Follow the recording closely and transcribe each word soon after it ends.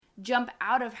jump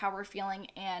out of how we're feeling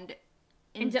and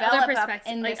into other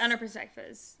perspectives, like other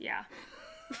perspectives. Yeah.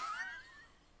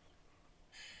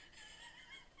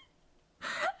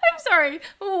 I'm sorry.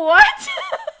 What?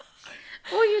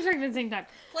 What were you talking at the same time?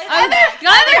 Play that back.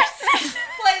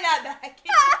 Play that back.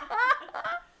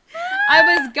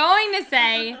 I was going to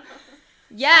say,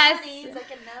 yes. Johnny's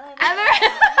like another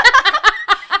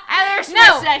Other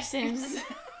sessions.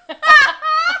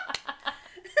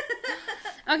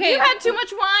 Okay. You had too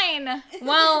much wine.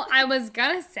 Well, I was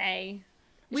gonna say,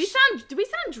 Do we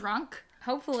sound drunk?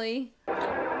 hopefully.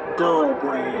 Girl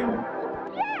brain.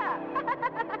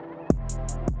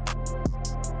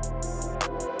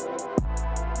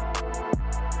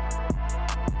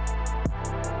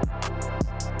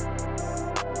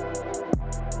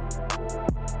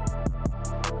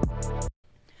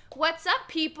 What's up,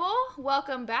 people?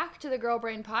 Welcome back to the Girl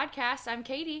Brain Podcast. I'm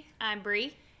Katie. I'm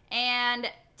Bree. And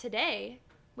today,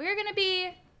 we're going to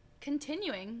be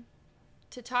continuing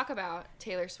to talk about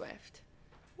Taylor Swift.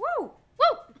 Woo!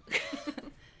 Woo!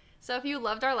 So if you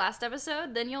loved our last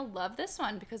episode, then you'll love this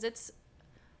one because it's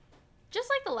just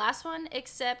like the last one,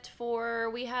 except for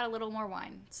we had a little more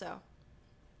wine, so.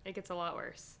 It gets a lot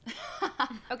worse.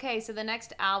 Okay, so the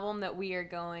next album that we are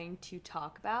going to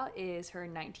talk about is her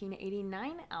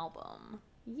 1989 album.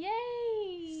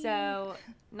 Yay! So,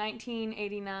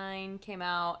 1989 came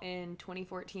out in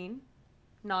 2014,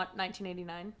 not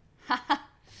 1989.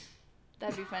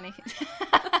 That'd be funny.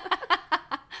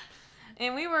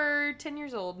 And we were 10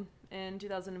 years old in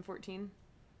 2014.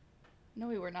 No,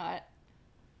 we were not.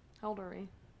 How old are we?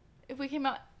 If we came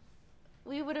out,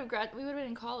 we would have been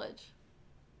in college.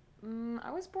 I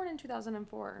was born in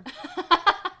 2004.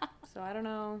 So I don't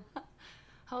know.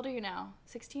 How old are you now?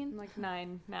 16? I'm like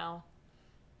 9 now.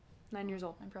 9 years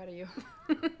old. I'm proud of you.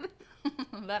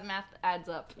 That math adds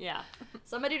up. Yeah.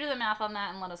 Somebody do the math on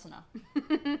that and let us know.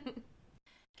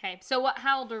 Okay, so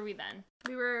how old were we then?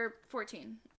 We were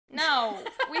 14. No,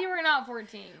 we were not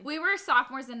 14. We were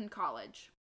sophomores in college.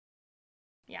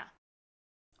 Yeah.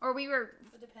 Or we were,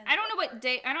 I don't know what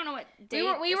date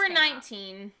We were this came out.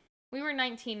 19. We were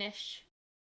 19-ish.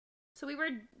 So we were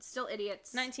still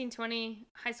idiots. 19, 20,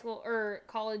 high school or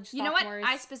college sophomores. You know what?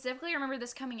 I specifically remember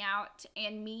this coming out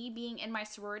and me being in my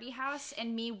sorority house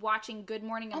and me watching Good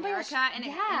Morning Oh my America gosh, and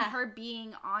yeah. her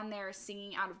being on there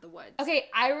singing Out of the Woods. Okay,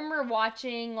 I remember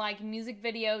watching like music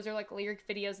videos or like lyric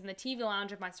videos in the TV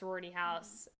lounge of my sorority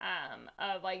house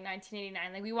of like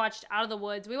 1989. Like we watched Out of the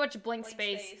Woods. We watched Blank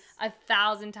Space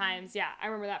 1,000 times. Yeah, I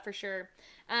remember that for sure.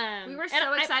 We were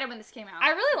so excited when this came out.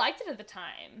 I really liked it at the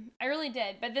time. I really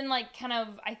did. But then like kind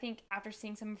of, I think after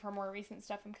seeing some of her more recent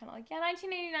stuff, I'm kind of like, yeah,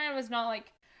 1989 was not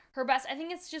like her best. I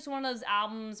think it's just one of those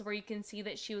albums where you can see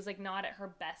that she was like not at her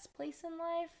best place in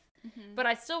life. Mm-hmm. But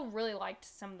I still really liked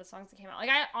some of the songs that came out. Like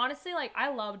I honestly, like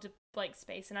I loved Blank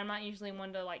Space, and I'm not usually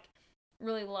one to like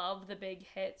really love the big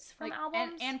hits from like,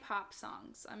 albums. And pop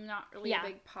songs. I'm not really a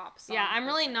big pop song. Yeah, I'm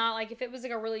really not. Like if it was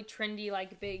like a really trendy,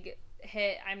 like big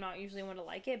hit, I'm not usually one to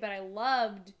like it, but I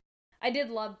did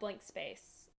love Blank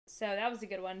Space, so that was a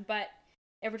good one. But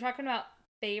if we're talking about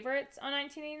favorites on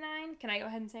 1989, can I go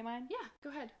ahead and say mine? Yeah,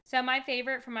 go ahead. So my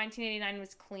favorite from 1989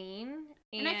 was Clean,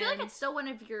 and I feel like it's still one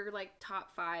of your like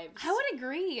top 5s. I would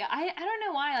agree. I don't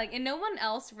know why, like, and no one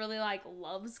else really like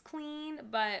loves Clean,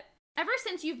 but ever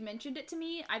since you've mentioned it to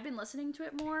me, I've been listening to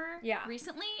it more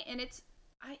recently, and it's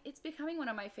becoming one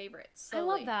of my favorites.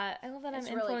 Slowly. I love that I'm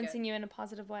influencing you in a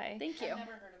positive way. Thank you. I've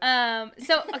never heard of it.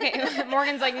 So, okay,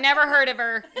 Morgan's like, never heard of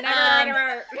her.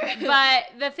 But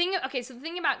the thing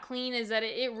about Clean is that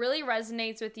it really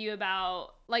resonates with you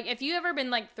about, like, if you've ever been,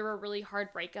 like, through a really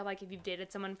hard breakup, like, if you've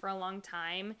dated someone for a long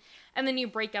time, and then you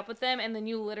break up with them, and then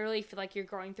you literally feel like you're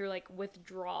going through, like,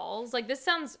 withdrawals. Like, this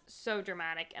sounds so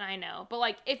dramatic, and I know. But,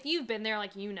 like, if you've been there,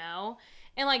 like, you know.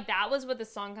 And, like, that was what the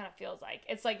song kind of feels like.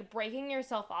 It's, like, breaking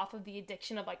yourself off of the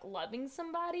addiction of, like, loving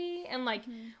somebody and, like,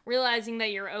 realizing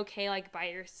that you're okay, like, by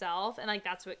yourself. And, like,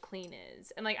 that's what Clean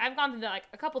is. And, like, I've gone through that, like,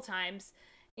 a couple times.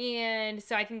 And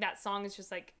so I think that song is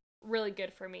just, like, really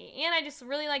good for me. And I just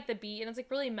really like the beat. And it's, like,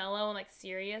 really mellow and, like,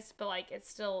 serious. But, like, it's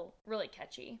still really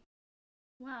catchy.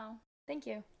 Wow. Thank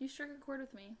you. You struck a chord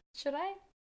with me. Should I?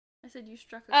 I said you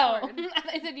struck a chord.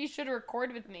 I said you should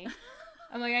record with me.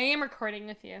 I'm like, I am recording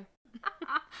with you.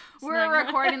 We're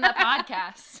recording the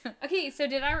podcast. Okay, so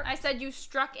I said you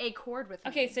struck a chord with me.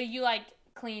 Okay, so you like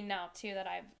Clean now too, that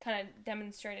I've kind of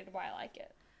demonstrated why I like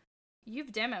it.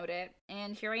 You've demoed it,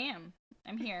 and here I am.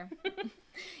 I'm here.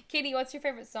 Katie, what's your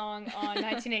favorite song on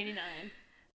 1989?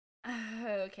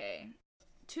 Okay.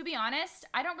 To be honest,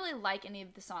 I don't really like any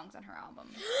of the songs on her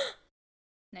album.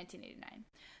 1989.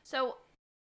 So,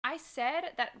 I said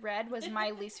that Red was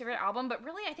my least favorite album, but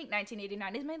really I think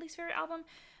 1989 is my least favorite album.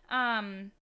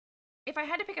 If I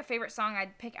had to pick a favorite song,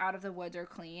 I'd pick Out of the Woods or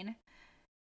Clean.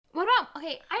 What about,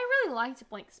 okay, I really liked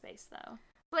Blank Space, though.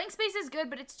 Blank Space is good,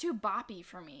 but it's too boppy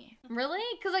for me. Really?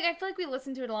 Because, like, I feel like we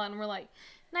listened to it a lot and we're like,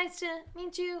 nice to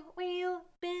meet you, where you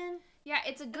been? Yeah,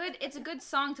 it's a good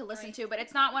song to listen to, but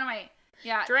it's not one of my,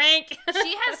 yeah. Drink.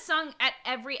 She has sung at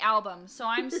every album, so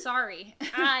I'm sorry.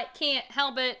 I can't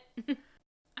help it.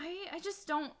 I just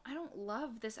don't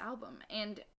love this album.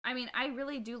 And I mean, I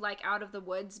really do like Out of the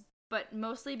Woods, but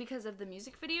mostly because of the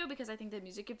music video, because I think the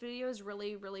music video is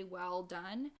really, really well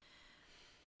done.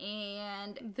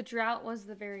 And The Drought was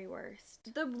the very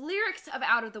worst. the lyrics of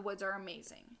Out of the Woods are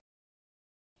amazing.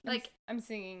 Like, I'm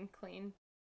singing Clean.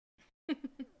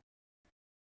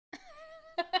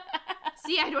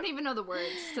 see, I don't even know the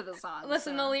words to the song.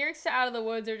 Listen, so. the lyrics to Out of the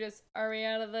Woods are just, are we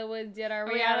out of the woods yet? Are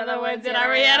Are we out of the woods yet?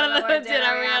 Are we out of the woods yet?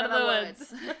 Are we out of the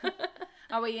woods?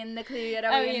 Are we in the clear?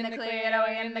 Are we in the clear? Are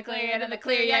we in the clear? In the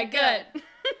clear? Yeah, good.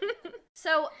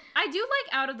 So, I do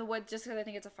like Out of the Woods just because I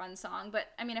think it's a fun song, but,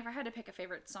 I mean, if I had to pick a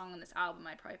favorite song on this album,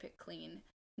 I'd probably pick Clean.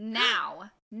 Now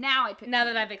I'd pick Now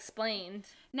Clean. that I've explained.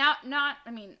 I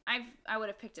mean, I would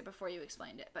have picked it before you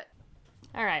explained it, but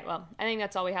All right, well, I think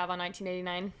that's all we have on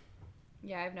 1989.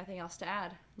 yeah, I have nothing else to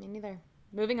add. Me neither.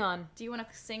 Moving on. Do you want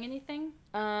to sing anything?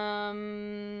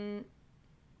 No.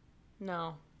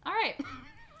 All right.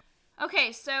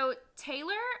 Okay, so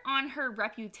Taylor on her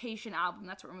Reputation album,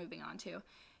 that's what we're moving on to.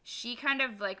 She kind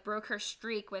of like broke her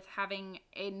streak with having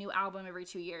a new album every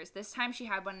 2 years. This time she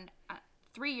had one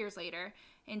 3 years later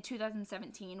in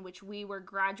 2017, which we were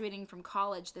graduating from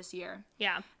college this year.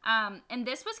 Yeah. And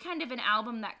this was kind of an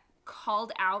album that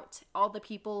called out all the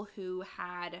people who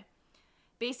had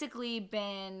basically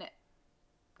been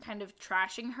kind of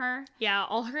trashing her, Yeah,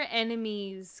 all her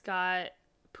enemies got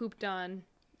pooped on.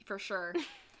 for sure.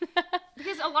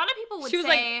 Because a lot of people would She was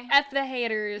say... like, F the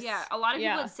haters. Yeah, a lot of people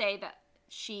Yeah. would say that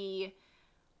she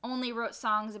only wrote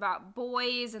songs about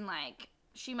boys and, like,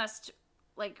 she must,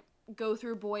 like, go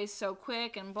through boys so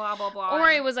quick and blah, blah, blah.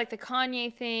 Or it was like the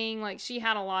Kanye thing. Like, she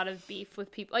had a lot of beef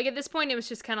with people. Like, at this point, it was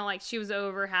just kind of like she was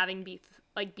over having beef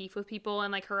with people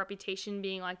and, like, her reputation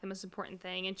being, like, the most important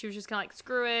thing. And she was just kind of like,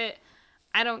 screw it.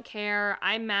 I don't care.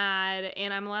 I'm mad,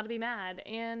 and I'm allowed to be mad.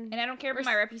 And I don't care about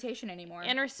my reputation anymore.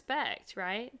 and respect,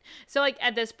 right? So, like,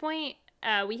 at this point,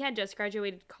 we had just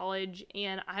graduated college,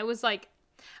 and I was, like,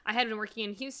 I had been working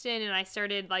in Houston, and I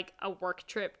started, like, a work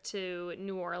trip to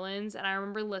New Orleans, and I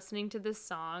remember listening to this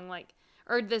song, like,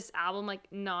 or this album, like,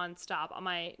 nonstop on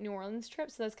my New Orleans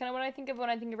trip. So that's kind of what I think of when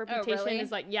I think of Reputation. really?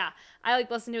 Is, like, yeah, I, like,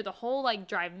 listened to it the whole, like,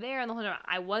 drive there, and the whole time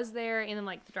I was there, and then,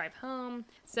 like, the drive home.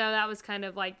 So that was kind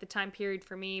of, like, the time period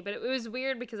for me. But it was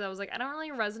weird because I was like, I don't really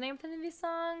resonate with any of these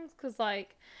songs because,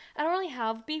 like, I don't really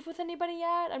have beef with anybody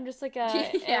yet. I'm just, like,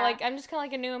 Yeah. like, I'm just kind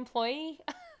of like a new employee.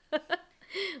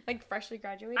 Like, freshly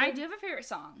graduated. I do have a favorite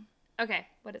song. Okay,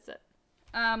 what is it?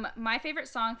 My favorite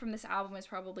song from this album is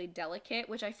probably Delicate,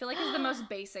 which I feel like is the most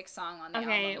basic song on the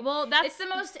Okay, album. well, that's...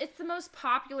 It's the most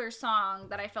popular song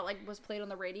that I felt like was played on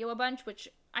the radio a bunch, which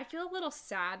I feel a little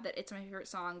sad that it's my favorite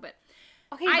song, but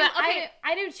Okay,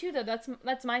 I do too, though. That's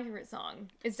my favorite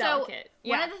song. It's so Delicate.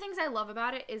 Yeah. one of the things I love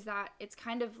about it is that it's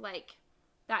kind of like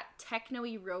that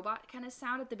techno-y robot kind of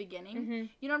sound at the beginning. Mm-hmm.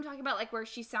 You know what I'm talking about? Like where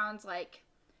she sounds like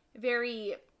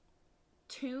very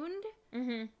tuned.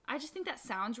 Mm-hmm. I just think that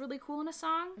sounds really cool in a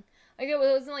song. Like, it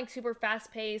wasn't, like, super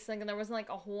fast-paced, like, and there wasn't, like,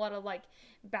 a whole lot of, like,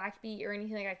 backbeat or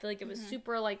anything. Like, I feel like it was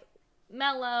super, like,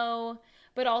 mellow,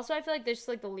 but also I feel like there's just,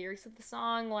 like, the lyrics of the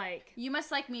song, like... You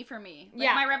must like me for me. Like,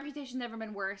 Yeah. my reputation's never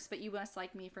been worse, but you must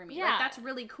like me for me. Yeah. Like, that's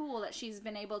really cool that she's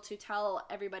been able to tell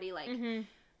everybody, like, Mm-hmm.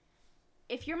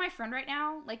 if you're my friend right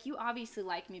now, like, you obviously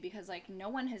like me because, like, no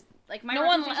one has, like, my No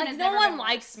one, reputation has no never one been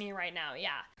likes worse. me right now, yeah.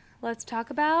 Let's talk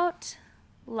about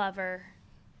Lover.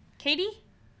 Katie?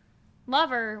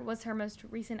 Lover was her most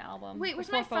recent album. Wait, where's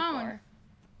before my phone? Folklore.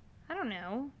 I don't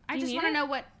know. I just want to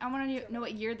know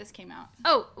what year this came out.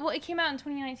 Oh, well, it came out in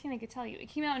 2019, I could tell you. It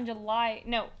came out in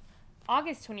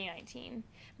August 2019.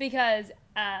 Because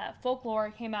Folklore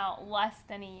came out less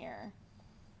than a year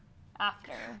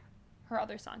after her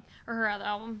other song, or her other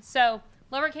album. So,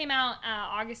 Lover came out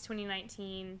August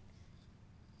 2019.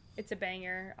 It's a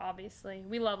banger, obviously.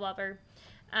 We love Lover.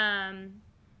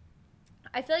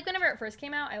 I feel like whenever it first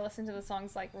came out, I listened to the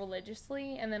songs, like,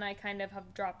 religiously, and then I kind of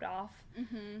have dropped off.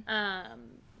 Mm-hmm.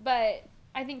 But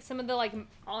I think some of the, like,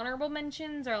 honorable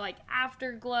mentions are, like,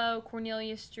 Afterglow,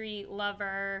 Cornelia Street,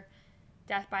 Lover,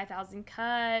 Death by a Thousand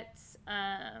Cuts,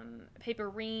 Paper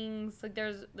Rings. Like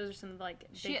those are some like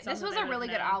big songs This was that I a really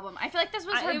would've good known. album. I feel like this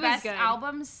was It her was best good.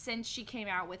 album since she came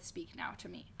out with Speak Now to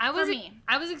me. I was For me.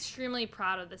 I was extremely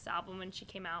proud of this album when she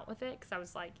came out with it because I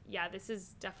was like, yeah, this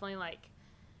is definitely like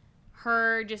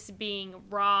her just being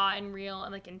raw and real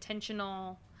and like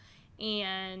intentional,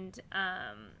 and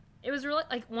it was really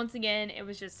like once again it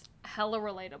was just hella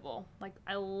relatable. Like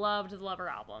I loved the Lover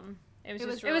album. It was was it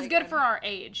was really good good. for our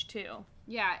age too.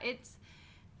 Yeah,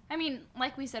 I mean,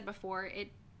 like we said before,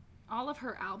 all of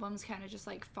her albums kind of just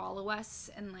like follow us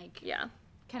and like Yeah.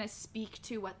 kind of speak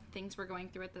to what things we're going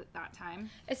through at that time.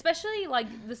 Especially like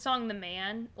the song The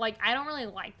Man. Like I don't really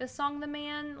like the song The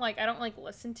Man. Like I don't like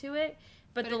listen to it.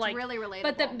 But the it's like really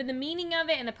relatable. but the meaning of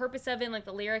it and the purpose of it and like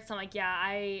the lyrics, I'm like, yeah,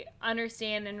 I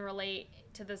understand and relate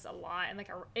to this a lot, and like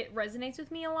it resonates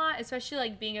with me a lot, especially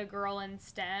like being a girl in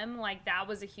STEM. Like that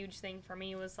was a huge thing for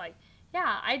me, was like,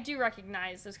 yeah, I do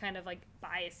recognize those kind of like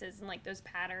biases and like those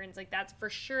patterns, like that's for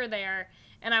sure there.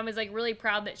 And I was like really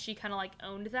proud that she kind of like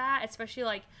owned that, especially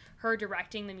like her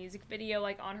directing the music video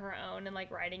like on her own and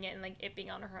like writing it and like it being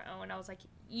on her own. I was like,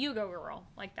 you go girl.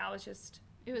 Like that was just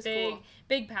It was big, cool.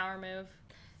 big power move.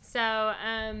 So,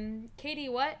 Katie,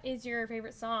 what is your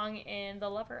favorite song in the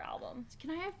Lover album?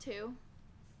 Can I have two?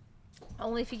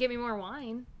 Only if you get me more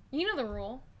wine. You know the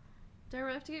rule. Do I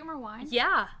really have to get more wine?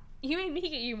 Yeah. You made me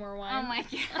get you more wine. Oh my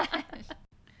gosh.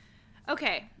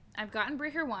 Okay, I've gotten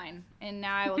Brie her wine, and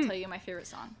now I will tell you my favorite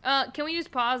song. Can we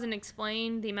just pause and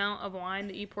explain the amount of wine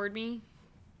that you poured me?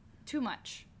 Too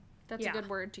much. That's Yeah. a good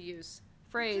word to use.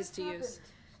 Phrase to use.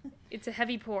 It's a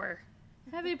heavy pour.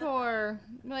 Heavy pour,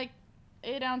 like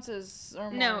 8 ounces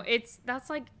or more. No, that's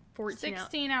like 14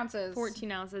 16 ounces.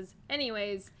 14 ounces.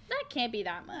 Anyways, That can't be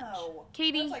that much. No.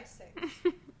 Katie. That's like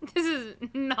 6. This is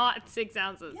not 6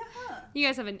 ounces. Yeah. You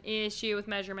guys have an issue with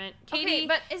measurement. Katie, Okay,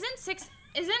 but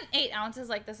isn't 8 ounces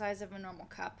like the size of a normal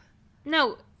cup?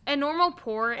 no, a normal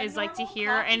pour is like to normal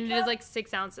here, coffee and it is cup? like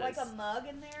 6 ounces. Like a mug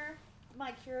in there,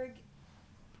 my Keurig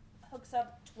hooks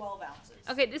up 12 ounces.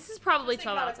 Okay, this is probably Just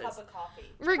think 12 about ounces. a cup of coffee.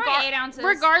 Probably 8 ounces.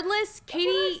 Regardless, what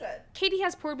I said. Katie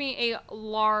has poured me a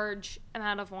large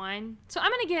amount of wine, so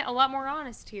I'm gonna get a lot more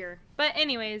honest here. But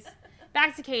anyways,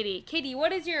 back to Katie. Katie,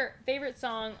 what is your favorite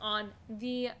song on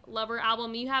the Lover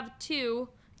album? You have two.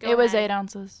 Go ahead.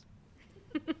 ounces.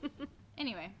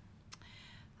 Anyway,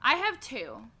 I have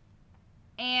two,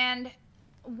 and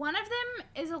one of them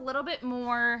is a little bit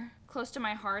more close to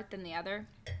my heart than the other.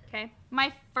 Okay.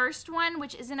 My first one,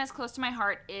 which isn't as close to my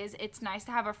heart, is It's Nice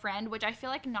to Have a Friend, which I feel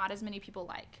like not as many people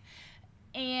like.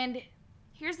 And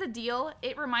here's the deal.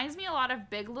 It reminds me a lot of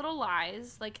Big Little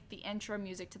Lies, like the intro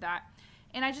music to that.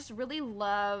 And I just really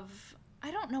love,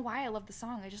 I don't know why I love the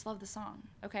song. I just love the song,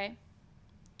 okay?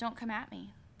 Don't come at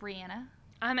me, Brianna.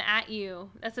 I'm at you.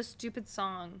 That's a stupid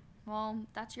song. Well,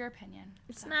 that's your opinion.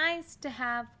 It's So. nice to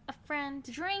have a friend.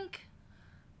 Drink.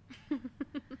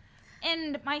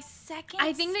 And my second...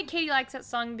 I think that Katie likes that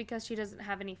song because she doesn't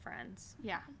have any friends.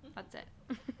 Yeah, that's it.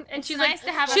 And It's she's nice like,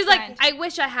 to have a she's friend. like, I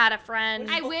wish I had a friend.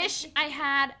 I wish I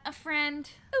had a friend.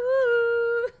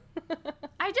 Ooh.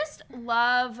 I just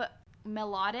love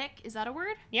melodic, is that a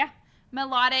word? Yeah.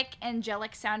 Melodic,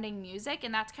 angelic sounding music,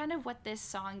 and that's kind of what this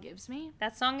song gives me.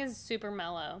 That song is super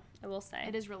mellow, I will say.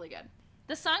 It is really good.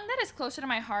 The song that is closer to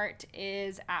my heart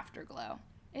is Afterglow.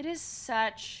 It is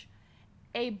such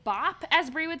a bop, as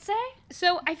Brie would say.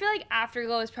 So I feel like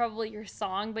Afterglow is probably your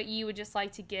song, but you would just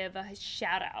like to give a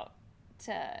shout out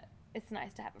to It's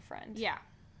Nice to Have a Friend. Yeah.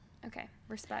 Okay,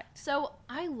 respect. So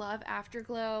I love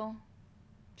Afterglow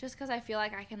just because I feel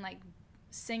like I can, like,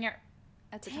 sing it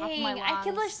at the top of my lungs. I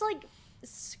could just like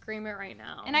scream it right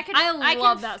now. And I could. I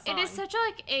love that song. It is such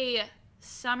a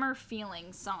summer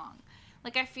feeling song.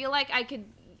 Like I feel like I could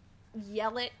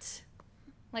yell it,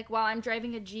 like while I'm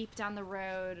driving a Jeep down the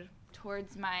road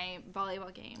towards my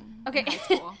volleyball game. Okay, In high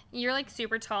school. you're like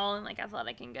super tall and like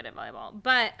athletic and good at volleyball.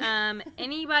 But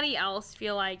anybody else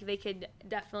feel like they could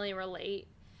definitely relate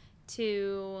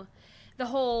to the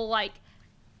whole like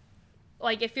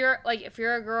if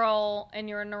you're a girl and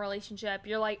you're in a relationship,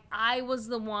 you're like, I was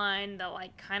the one that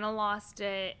like kind of lost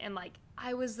it, and like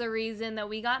I was the reason that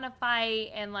we got in a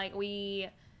fight, and like we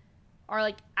are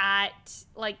like at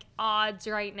like odds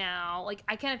right now. Like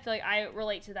I kind of feel like I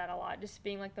relate to that a lot, just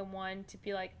being like the one to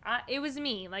be like, it was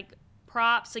me, like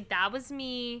props, like that was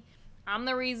me. I'm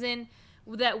the reason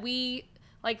that we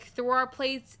like threw our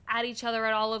plates at each other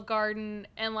at Olive Garden,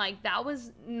 and like that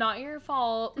was not your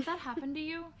fault. Did that happen to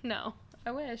you? No,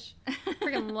 I wish.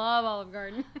 Freaking love Olive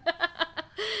Garden.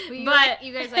 But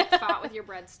you guys like fought with your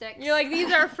breadsticks. you're like,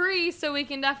 these are free, so we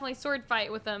can definitely sword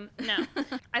fight with them. No.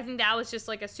 I think that was just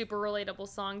like a super relatable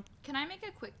song. Can I make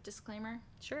a quick disclaimer?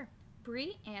 Sure.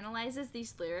 Brie analyzes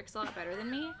these lyrics a lot better than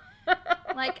me.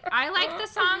 Like, I like the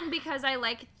song because I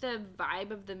like the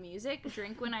vibe of the music.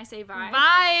 Drink when I say vibe.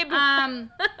 Vibe.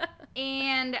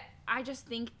 And I just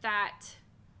think that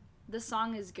the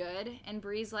song is good. And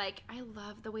Brie's like, I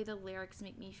love the way the lyrics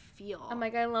make me feel. I'm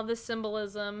like, I love the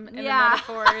symbolism and Yeah.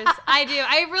 the metaphors. I do.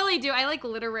 I really do. I like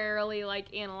literarily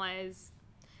like analyze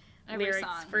Every lyrics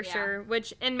song, for yeah. sure.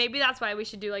 Which, and maybe that's why we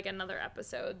should do like another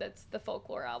episode that's the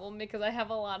folklore album, because I have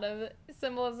a lot of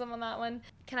symbolism on that one.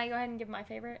 Can I go ahead and give my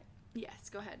favorite? Yes,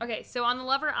 go ahead. Okay, so on the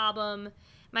Lover album,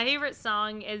 my favorite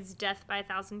song is Death by a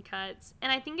Thousand Cuts.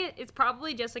 And I think it's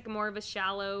probably just like more of a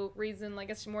shallow reason. Like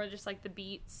it's more just like the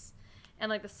beats and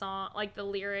like the song, like the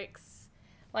lyrics.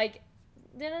 Like,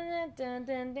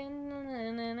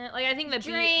 like I think the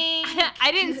beat.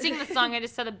 I didn't sing the song, I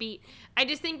just said a beat. I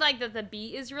just think like that the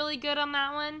beat is really good on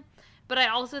that one. But I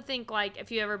also think like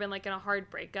if you've ever been like in a hard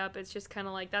breakup, it's just kind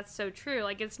of like, that's so true.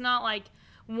 Like it's not like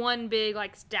one big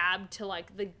like stab to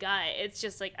like the gut. It's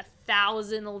just like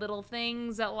 1,000 little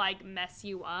things that like mess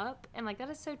you up, and like that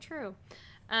is so true.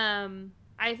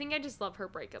 I think I just love her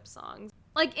breakup songs.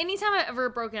 Like anytime I've ever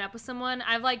broken up with someone,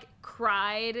 I've like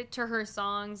cried to her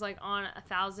songs like on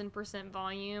 1,000%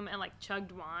 volume and like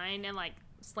chugged wine and like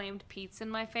slammed pizza in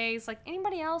my face. Like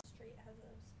anybody else? Street has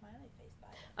a smiley face by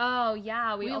it. Oh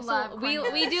yeah, we also love we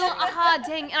Cornelia do.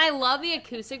 Dang, and I love the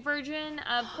acoustic version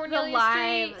of Cornelia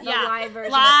Street. The live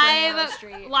version live, of Cornelia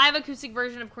Street. live acoustic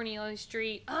version of Cornelia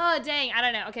Street. Oh dang, I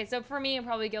don't know. Okay, so for me, I'd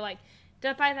probably go like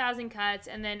Death by a Thousand Cuts,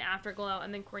 and then Afterglow,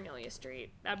 and then Cornelia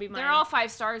Street. That'd be my. They're all 5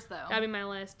 stars, though. That'd be my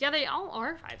list. Yeah, they all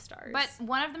are 5 stars. But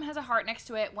one of them has a heart next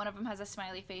to it, one of them has a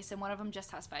smiley face, and one of them just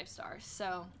has 5 stars.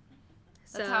 So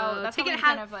that's how take we it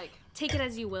kind of like. take it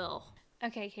as you will.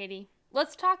 Okay, Katie,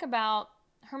 let's talk about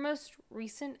her most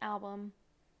recent album,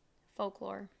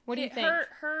 Folklore. What do you think?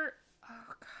 Her. Oh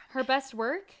god. Her best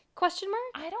work? Question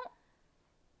mark? I don't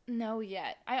know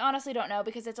yet. I honestly don't know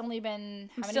because it's only been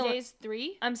how many days?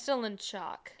 3? I'm still in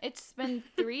shock. It's been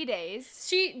 3 days.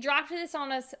 She dropped this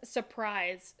on us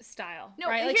surprise style. No,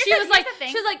 right? Like here's she the- was here's like, the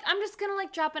thing. she was like, I'm just gonna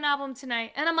like drop an album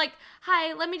tonight, and I'm like,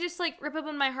 hi, let me just like rip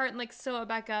open my heart and like sew it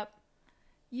back up.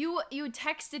 You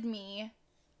texted me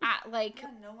at like Yeah,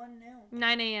 no one knew.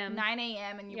 9 a.m. 9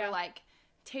 a.m. and you Yeah. were like,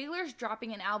 Taylor's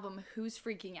dropping an album. Who's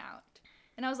freaking out?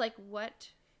 And I was like, what?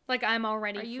 Like I'm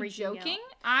already. Are you freaking joking?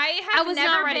 out. I have was not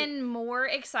never ready. been more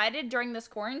excited during this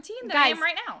quarantine than I Guys, am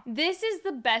right now. This is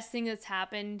the best thing that's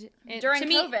happened During to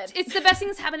me. COVID. It's the best thing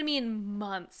that's happened to me in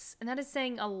months, and that is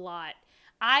saying a lot.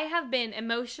 I have been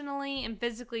emotionally and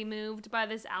physically moved by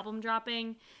this album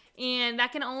dropping, and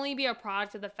that can only be a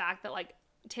product of the fact that like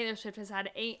Taylor Swift has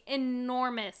had a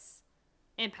enormous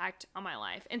impact on my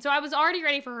life. And so I was already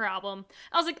ready for her album.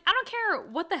 I was like, I don't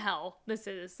care what the hell this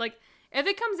is. Like if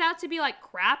it comes out to be like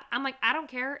crap, I'm like, I don't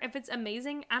care. If it's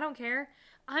amazing, I don't care.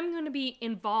 I'm going to be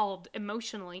involved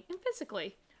emotionally and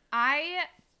physically.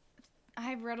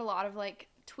 I've read a lot of like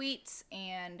tweets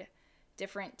and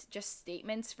different just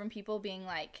statements from people being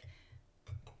like,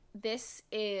 this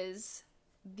is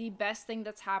the best thing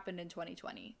that's happened in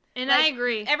 2020. And Like, I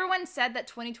agree. Everyone said that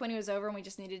 2020 was over and we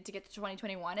just needed to get to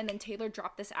 2021, and then Taylor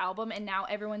dropped this album and now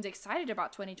everyone's excited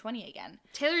about 2020 again.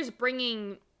 Taylor's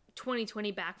bringing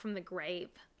 2020 back from the grave.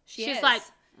 She's is. like,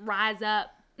 rise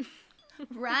up.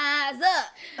 Rise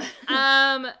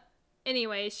up.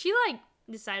 Anyways, she like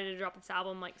decided to drop this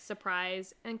album like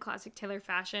surprise in classic Taylor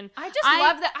fashion.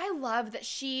 I love that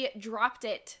she dropped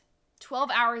it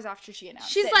 12 hours after she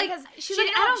announced She's it. like- because she's she like,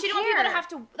 didn't I want- don't she didn't want people to care. have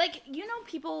to, like, you know,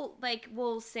 people like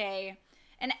will say,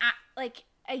 like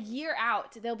a year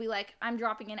out, they'll be like, I'm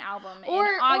dropping an album in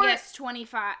August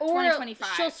 2025.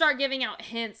 She'll start giving out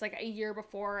hints like a year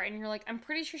before, and you're like, I'm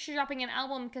pretty sure she's dropping an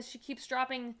album because she keeps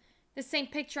dropping the same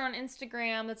picture on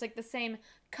Instagram that's like the same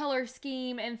color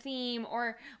scheme and theme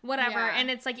or whatever, Yeah. and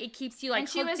it's like it keeps you like and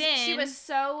she hooked in.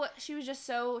 she was just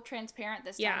so transparent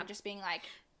this time, Yeah. just being like,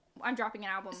 I'm dropping an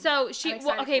album. So she I'm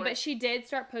excited for but it. she did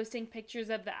start posting pictures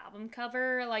of the album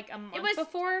cover like a month was-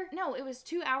 before. No, it was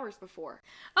 2 hours before.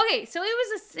 Okay, so it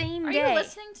was the same Are day. you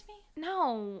listening to me,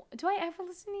 No. Do I ever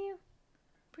listen to you?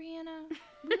 Brianna?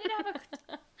 We need to have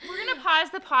a. We're gonna pause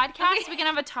the podcast. Okay. So we can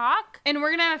have a talk. And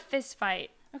we're gonna have a fist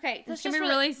fight. Okay, It's gonna be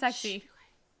really sexy. Shh.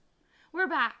 We're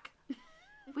back.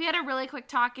 We had a really quick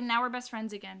talk, and now we're best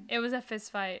friends again. It was a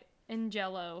fist fight in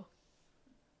Jello.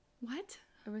 What?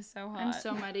 It was so hot. I'm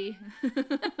so muddy.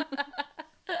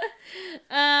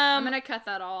 I'm gonna cut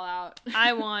that all out.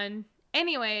 I won.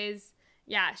 Anyways,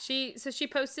 Yeah, she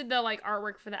posted the like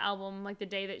artwork for the album like the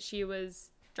day that she was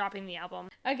dropping the album.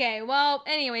 Okay, well,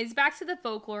 anyways, back to the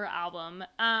Folklore album.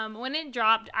 When it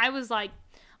dropped, I was like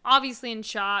obviously in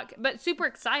shock, but super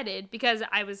excited because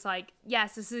I was like,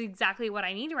 yes, this is exactly what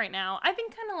I need right now. I've been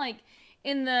kind of like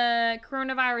in the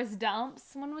coronavirus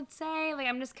dumps, one would say. Like,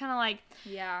 I'm just kind of like,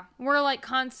 Yeah. we're like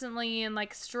constantly in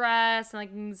like stress and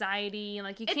like anxiety and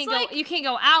like you It's can't like- go, you can't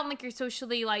go out and like you're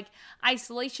socially like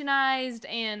isolationized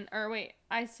and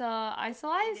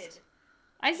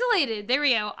isolated. There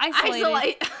we go.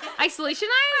 Isolated. Isolationized.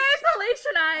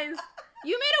 Isolationized.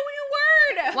 You made a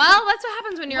new word. Well, that's what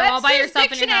happens when you're all by Webster's yourself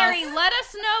in your dictionary. house. Let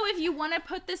us know if you want to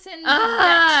put this in the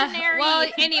dictionary. Well,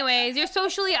 anyways, you're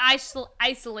socially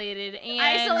isolated and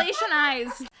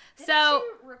Isolationized. So Didn't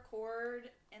she record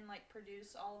and like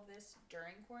produce all of this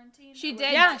during quarantine? She Or was did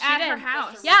it Yeah, just she at did. her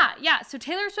house. yeah. So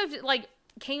Taylor Swift like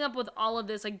came up with all of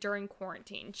this like during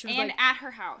quarantine. She was And like, at her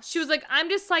house. she was like, I'm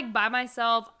just like by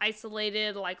myself,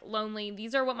 isolated, like lonely.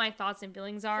 These are what my thoughts and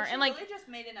feelings are. So she and like, really just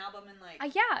made an album in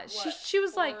like yeah, what, she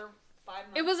was 4 like, or 5 months.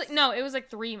 it was like, no, it was like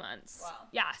 3 months. Wow.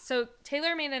 Yeah. So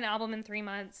Taylor made an album in 3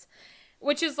 months,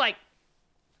 which is like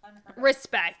Unheard of.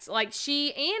 respect. Like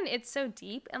and it's so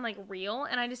deep and like real.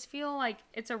 And I just feel like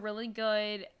it's a really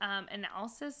good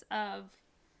analysis of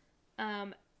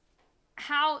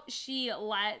how she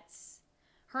lets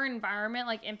her environment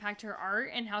like impact her art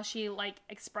and how she like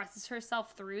expresses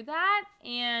herself through that.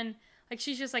 And like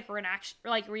she's just like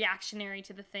reactionary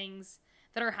to the things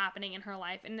that are happening in her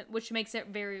life, and which makes it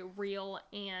very real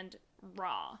and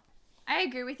raw. I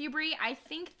agree with you, Brie. I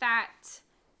think that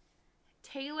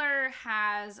Taylor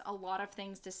has a lot of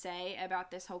things to say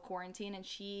about this whole quarantine, and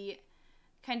she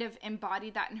kind of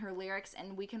embodied that in her lyrics,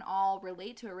 and we can all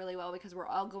relate to it really well because we're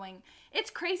all going, it's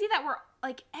crazy that we're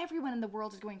like, everyone in the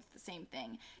world is going through the same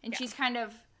thing, and she's kind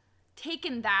of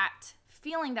taken that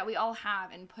feeling that we all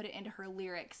have and put it into her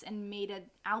lyrics and made an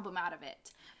album out of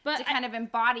it, But to kind of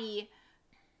embody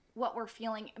what we're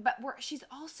feeling. But she's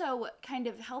also kind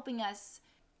of helping us.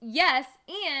 Yes,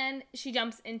 and she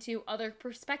jumps into other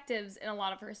perspectives in a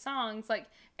lot of her songs. Like,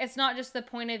 it's not just the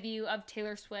point of view of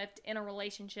Taylor Swift in a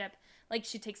relationship. Like,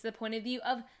 she takes the point of view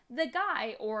of the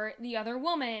guy or the other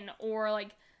woman or,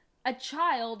 like, a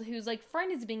child whose, like,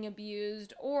 friend is being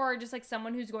abused or just, like,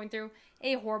 someone who's going through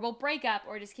a horrible breakup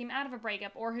or just came out of a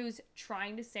breakup or who's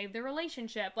trying to save their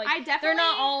relationship. Like, they're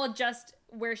not all just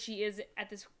where she is at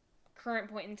this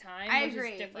current point in time. I which is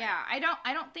agree. different. Yeah, I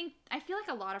don't think, I feel like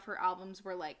a lot of her albums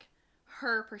were like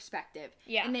her perspective.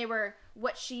 Yeah. And they were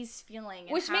what she's feeling.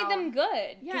 And Which how, made them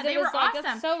good. Yeah, 'cause they it was were like, awesome.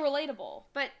 That's so relatable.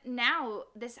 But now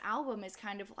this album is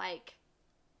kind of like,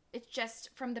 it's just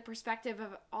from the perspective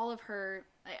of all of her,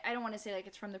 I don't want to say like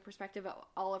it's from the perspective of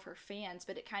all of her fans,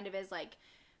 but it kind of is like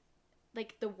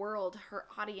the world, her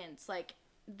audience, like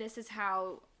this is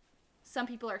how some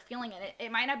people are feeling it.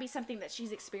 It might not be something that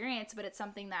she's experienced, but it's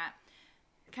something that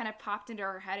kind of popped into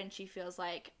her head and she feels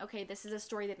like, okay, this is a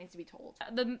story that needs to be told.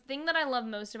 The thing that I love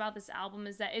most about this album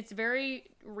is that it's very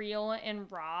real and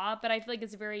raw, but I feel like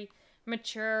it's very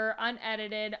mature,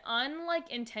 unedited,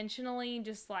 intentionally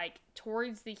just like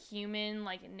towards the human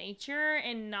like nature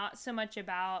and not so much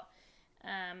about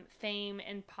fame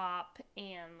and pop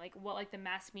and like what like the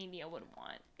mass media would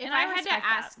want. If And I had to respect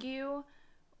that. ask you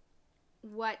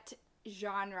what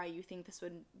genre you think this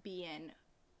would be in,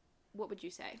 what would you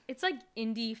say? It's like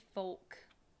indie folk.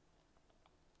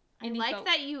 I Indie like folk.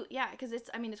 that you, yeah, because it's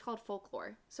called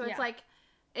folklore. So it's Yeah. like,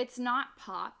 it's not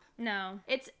pop. No.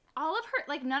 It's all of her,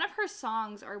 like, none of her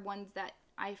songs are ones that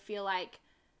I feel like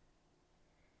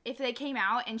if they came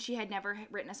out and she had never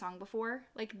written a song before,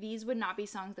 like, these would not be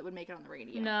songs that would make it on the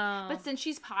radio. No. But since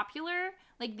she's popular,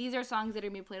 like, these are songs that are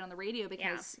being played on the radio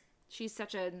because she's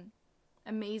such an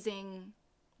amazing,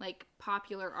 like,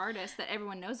 popular artist that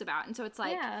everyone knows about. And so it's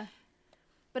like, yeah.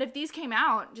 but if these came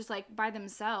out just like by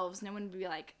themselves, no one would be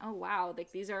like, oh wow,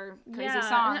 like these are crazy Yeah,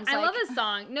 songs. I like, love this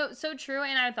song. No, so true.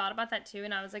 And I thought about that too.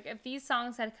 And I was like, if these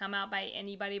songs had come out by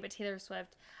anybody but Taylor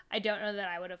Swift, I don't know that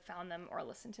I would have found them or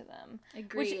listened to them.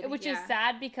 Agreed, Which is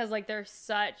sad because like they're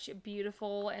such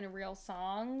beautiful and real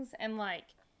songs, and like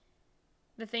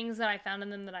the things that I found in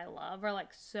them that I love are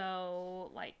like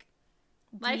so like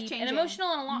deep Life-changing. and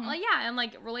emotional and a lot, like, yeah, and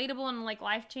like relatable and like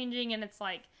life changing. And it's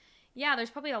like, yeah, there's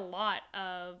probably a lot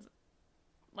of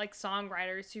like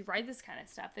songwriters who write this kind of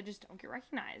stuff that just don't get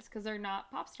recognized because they're not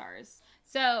pop stars.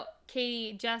 So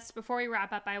Katie, just before we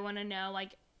wrap up, I want to know,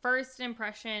 like, first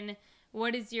impression,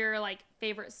 what is your like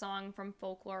favorite song from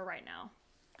Folklore right now?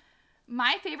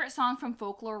 My favorite song from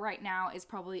Folklore right now is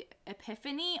probably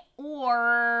Epiphany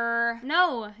or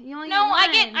No, you only no,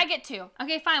 get one. I get two.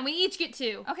 Okay, fine. We each get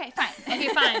two. Okay, fine. Okay,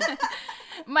 fine.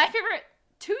 My favorite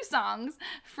 2 songs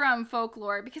from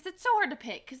Folklore because it's so hard to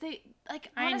pick. Because they, like,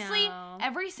 honestly,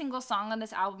 every single song on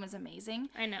this album is amazing.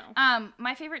 I know.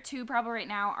 My favorite 2 probably right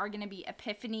now are going to be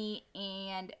Epiphany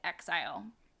and Exile.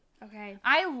 Okay.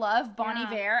 I love Bon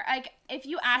Iver. Like, if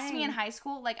you asked me in high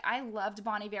school, like, I loved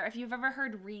Bon Iver. If you've ever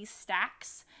heard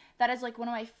Re-Stacks, that is, like, one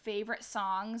of my favorite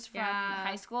songs from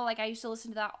high school. Like, I used to listen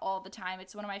to that all the time.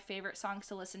 It's one of my favorite songs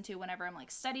to listen to whenever I'm,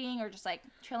 like, studying or just, like,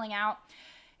 chilling out.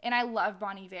 And I love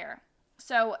Bon Iver.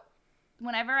 So,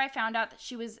 whenever I found out that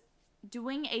she was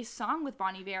doing a song with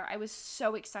Bon Iver, I was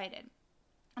so excited.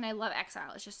 And I love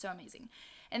Exile. It's just so amazing.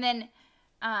 And then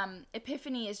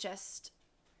Epiphany is just...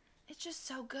 It's just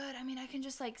so good. I mean, I can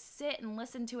just, like, sit and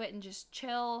listen to it and just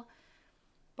chill.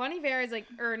 Bon Iver is, like,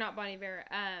 or not Bon Iver,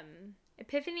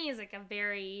 Epiphany is, like, a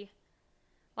very,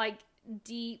 like,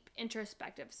 deep,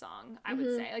 introspective song, I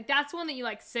would say. Like, that's one that you,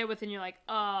 like, sit with and you're like,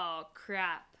 oh,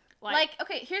 crap. Like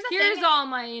okay, here's the thing. Here's all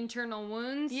my internal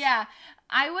wounds. Yeah.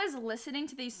 I was listening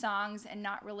to these songs and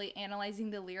not really analyzing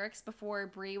the lyrics before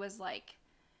Brie was like,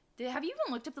 have you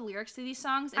even looked up the lyrics to these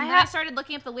songs? And I started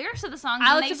looking up the lyrics to the songs.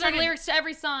 I looked up the lyrics to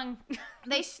every song.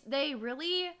 They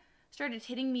really started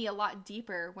hitting me a lot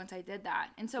deeper once I did that.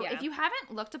 And so if you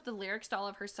haven't looked up the lyrics to all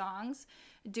of her songs,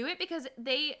 do it because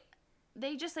they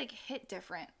just, like, hit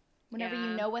different whenever you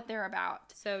know what they're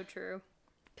about. So true.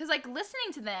 Because, like,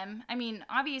 listening to them, I mean,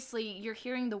 obviously you're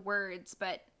hearing the words,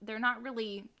 but they're not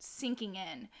really sinking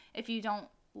in if you don't,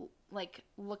 like,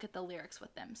 look at the lyrics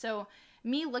with them. So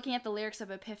me looking at the lyrics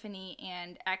of Epiphany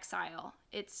and Exile,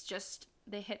 it's just,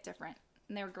 they hit different.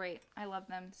 And they were great. I love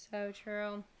them. So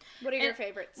true. What are your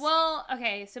favorites? Well,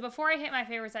 okay, so before I hit my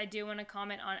favorites, I do want to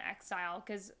comment on Exile,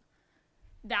 because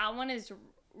that one is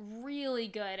really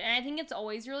good. And I think it's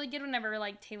always really good whenever,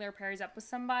 like, Taylor pairs up with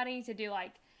somebody to do,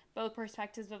 like, both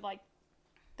perspectives of, like,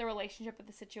 the relationship with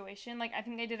the situation. Like, I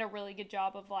think they did a really good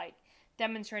job of, like,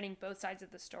 demonstrating both sides of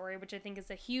the story, which I think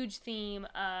is a huge theme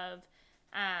of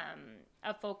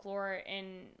Folklore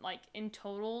in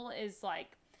total, is, like,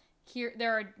 here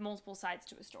there are multiple sides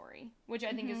to a story, which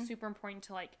I think is super important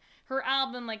to, like, her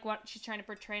album, like, what she's trying to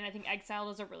portray. And I think Exile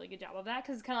does a really good job of that,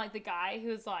 because it's kind of like the guy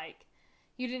who's like,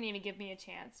 you didn't even give me a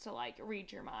chance to, like,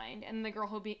 read your mind, and the girl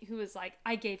who was like,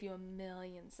 I gave you a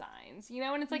million signs, you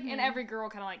know. And it's like, and every girl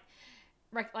kind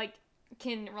of like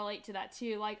can relate to that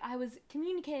too. Like, I was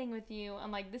communicating with you,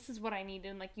 and, like, this is what I needed,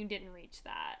 and, like, you didn't reach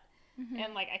that.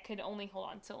 And, like, I could only hold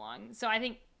on so long. So I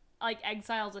think, like,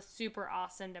 Exile is a super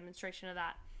awesome demonstration of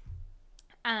that.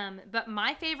 But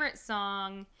my favorite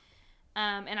song,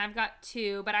 and I've got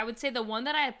 2, but I would say the one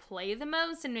that I play the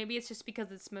most, and maybe it's just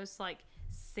because it's most, like,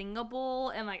 singable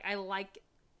and, like, I like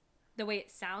the way it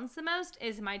sounds the most,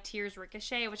 is My Tears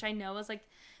Ricochet, which I know is, like,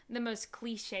 the most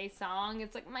cliche song.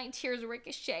 It's like, my tears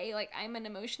ricochet, like, I'm an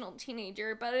emotional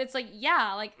teenager, but it's like,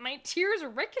 yeah, like, my tears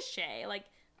ricochet, like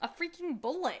a freaking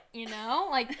bullet, you know?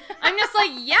 Like, I'm just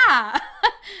like, yeah.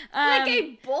 Like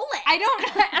a bullet. I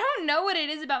don't know what it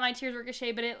is about My Tears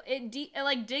Ricochet, but it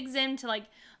like digs into, like,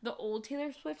 the old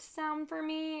Taylor Swift sound for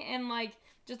me, and, like,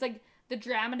 just, like, the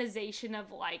dramatization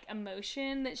of, like,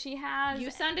 emotion that she has.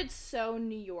 You sounded so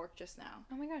New York just now.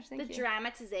 Oh my gosh, thank you. The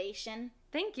dramatization.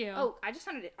 Thank you. Oh, I just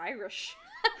sounded Irish.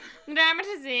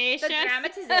 Dramatization. The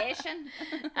dramatization.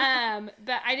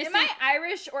 But I just Am I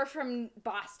Irish or from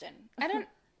Boston? I don't.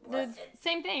 The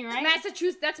same thing, right?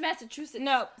 Massachusetts. That's Massachusetts.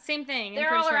 No, same thing.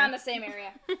 They're all around the same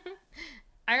area.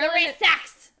 Ireland.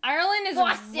 Ireland is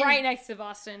Boston. right next to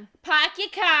Boston. Park your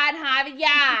car and have a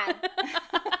yard.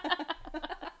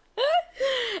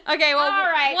 Okay, well,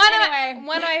 all right.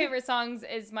 One of my favorite songs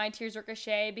is My Tears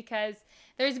Ricochet, because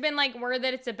there's been, like, word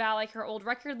that it's about, like, her old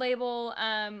record label.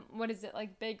 What is it,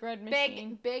 like, Big Red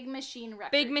Machine? Big Machine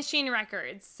Records. Big Machine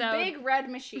Records. So Big Red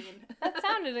Machine. that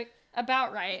sounded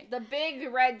about right. The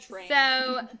Big Red Train.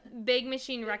 So Big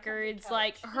Machine Records,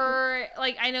 like, her,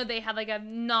 like, I know they had, like, a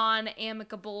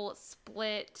non-amicable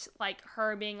split, like,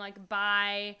 her being like,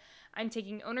 bye, I'm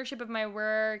taking ownership of my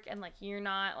work, and, like, you're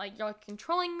not, like, you're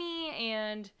controlling me,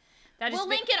 and that we'll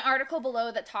link an article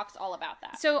below that talks all about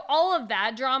that. So all of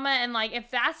that drama, and, like, if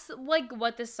that's, like,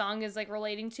 what this song is, like,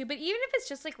 relating to, but even if it's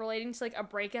just, like, relating to, like, a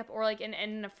breakup or, like, an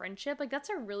end in a friendship, like, that's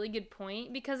a really good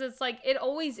point, because it's, like, it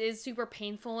always is super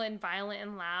painful and violent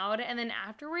and loud, and then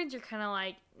afterwards you're kind of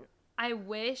like, I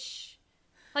wish,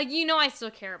 like, you know, I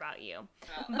still care about you.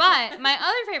 But my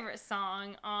other favorite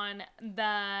song on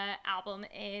the album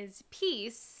is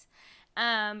Peace.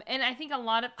 And I think a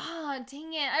lot of,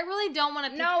 dang it, I really don't want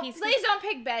to pick Peace. No, please don't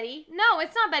pick Betty. No,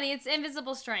 it's not Betty, it's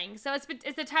Invisible String. So it's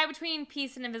the tie between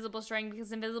Peace and Invisible String,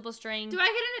 because Invisible String... Do I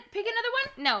get to pick another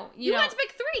one? No, you want to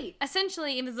pick 3.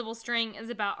 Essentially, Invisible String is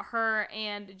about her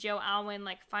and Joe Alwyn,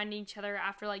 like, finding each other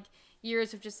after, like,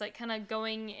 years of just like kind of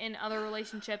going in other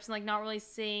relationships and like not really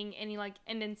seeing any like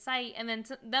end in sight, and then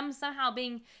them somehow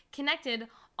being connected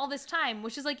all this time,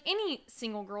 which is like any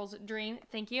single girl's dream.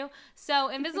 Thank you. So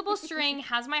Invisible String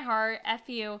has my heart. F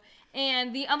you.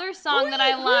 And the other song that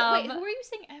I love. Wait, who are you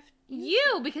saying F?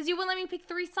 You, because you wouldn't let me pick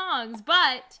 3 songs,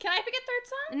 but Can I pick a third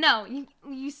song? no,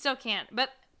 you still can't.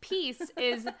 But Peace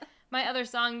is my other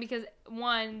song because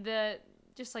one,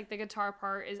 just like the guitar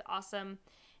part is awesome,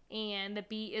 and the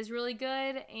beat is really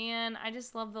good, and I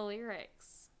just love the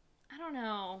lyrics. I don't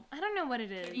know what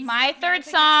it is. My third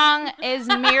song is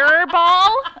Mirror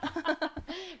Ball.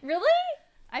 Really?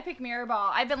 I picked Mirror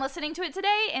Ball. I've been listening to it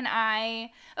today, and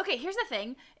okay, here's the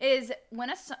thing, is when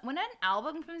an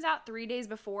album comes out 3 days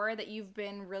before that you've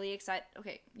been really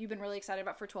excited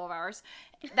about for 12 hours,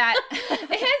 that It has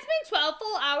been 12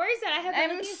 full hours that I have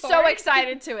been I'm looking so forward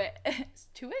excited to it.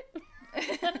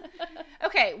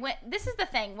 Okay, this is the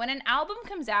thing. When an album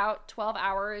comes out 12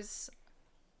 hours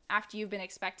after you've been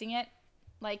expecting it,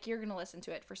 like, you're going to listen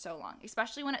to it for so long,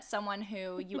 especially when it's someone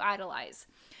who you idolize.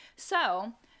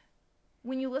 So,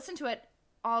 when you listen to it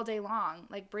all day long,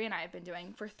 like Brie and I have been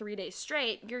doing for 3 days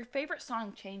straight, your favorite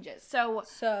song changes. So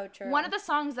true. one of the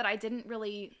songs that I didn't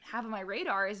really have on my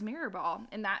radar is Mirror Ball,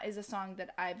 and that is a song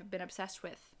that I've been obsessed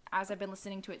with as I've been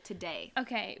listening to it today.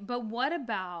 Okay, but what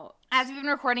about... As we've been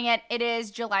recording it, it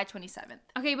is July 27th.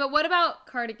 Okay, but what about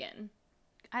Cardigan?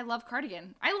 I love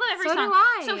Cardigan. I love every So song. do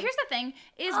I. So here's the thing,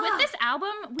 is with this album,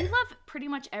 we love pretty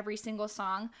much every single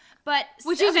song, but...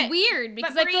 Which okay, is weird,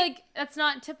 because but I feel like that's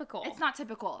not typical. It's not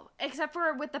typical, except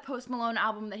for with the Post Malone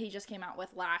album that he just came out with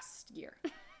last year.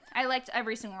 I liked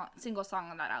every single song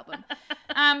on that album.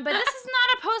 But this is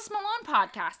not a Post Malone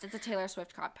podcast. It's a Taylor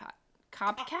Swift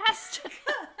copcast.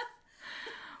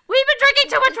 We've been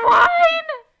drinking too much wine!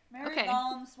 Mary Okay.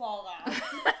 Gollum swallow.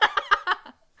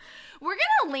 We're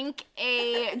gonna link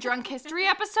a drunk history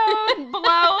episode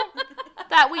below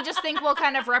that we just think will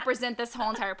kind of represent this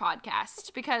whole entire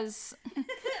podcast, because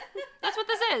that's what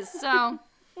this is. So,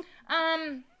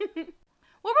 what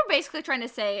we're basically trying to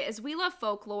say is we love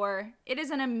Folklore. It is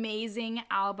an amazing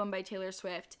album by Taylor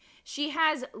Swift. She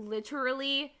has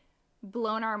literally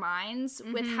blown our minds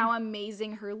with how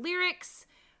amazing her lyrics,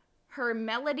 her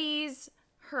melodies,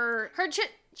 her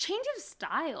change of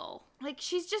style. like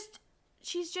she's just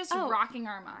Oh. rocking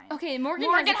our mind. Okay, Morgan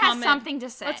Morgan has, a has comment. something to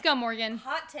say. Let's go, Morgan.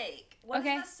 Hot take. What's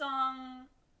Okay. the song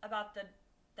about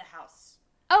the house?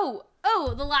 Oh,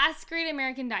 The Last Great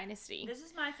American Dynasty. This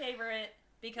is my favorite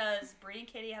because Brie and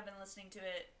Katie have been listening to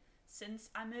it since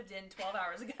I moved in 12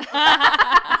 hours ago.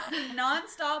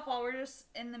 Non-stop while we're just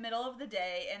in the middle of the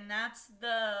day, and that's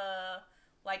the,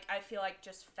 like, I feel like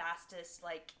just fastest,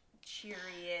 like,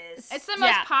 cheeriest. It's the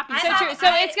most poppy So song. true.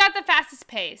 So it's got the fastest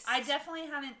pace. I definitely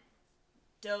haven't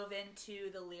dove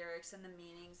into the lyrics and the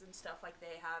meanings and stuff like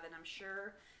they have, and I'm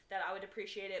sure that I would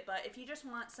appreciate it. But if you just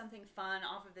want something fun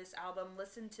off of this album,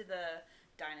 listen to the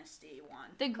Dynasty one.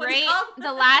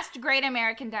 The Last Great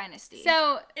American Dynasty.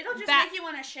 So It'll just make you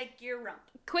want to shake your rump.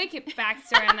 quick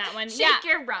backstory on that one. Shake Yeah.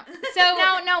 your rump.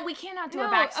 So No, we cannot do a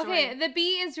backstory. Okay, the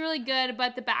beat is really good,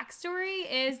 but the backstory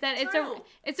is that True.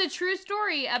 it's a true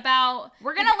story about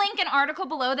We're gonna link an article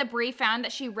below that Brie found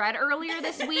that she read earlier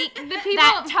this week the people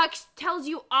that tells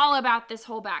you all about this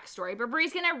whole backstory. But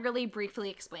Brie's gonna really briefly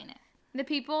explain it. the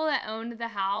people that owned the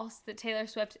house that Taylor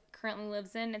Swift currently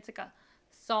lives in. It's like a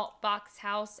salt box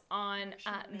house on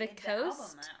the made the coast.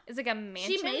 album at? It's like a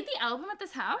mansion. She made the album at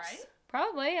this house. Right?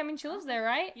 Probably. I mean, she lives there,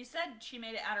 right? You said she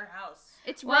made it at her house.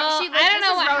 It's Well, she lives, I don't this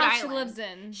know is what Rhode house she Island. lives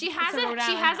in. She It's has a Rhode she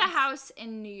Island has a house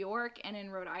in New York and in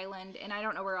Rhode Island, and I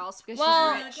don't know where else because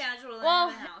Well, she's rich.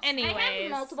 Well, anyways.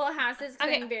 houses. 'cause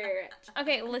Okay. I'm very rich.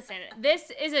 Okay, listen.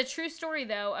 This is a true story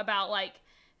though about like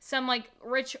some like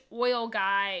rich oil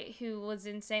guy who was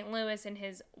in St. Louis, and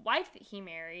his wife that he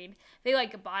married. They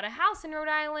like bought a house in Rhode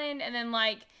Island, and then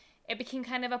like it became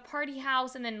kind of a party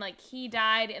house, and then like he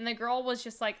died, and the girl was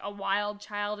just like a wild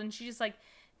child, and she just like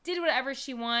did whatever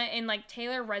she wanted, and like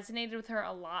Taylor resonated with her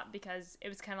a lot because it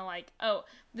was kind of like, oh,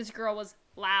 this girl was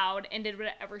loud and did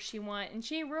whatever she wanted, and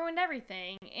she ruined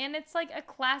everything. And it's like a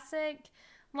classic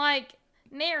like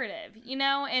narrative, you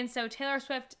know? And so Taylor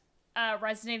Swift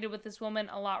resonated with this woman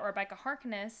a lot, Rebecca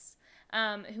Harkness,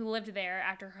 who lived there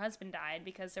after her husband died,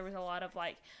 because there was a lot of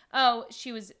like, oh,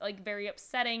 she was like very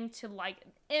upsetting to like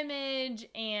image,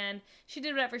 and she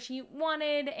did whatever she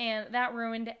wanted, and that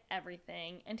ruined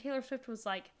everything. And Taylor Swift was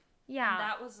like, yeah.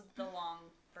 That was the long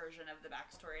version of the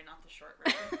backstory, not the short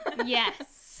version.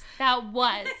 Yes, that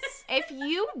was. If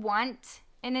you want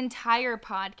an entire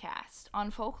podcast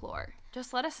on Folklore,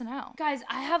 just let us know. Guys,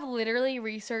 I have literally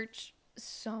researched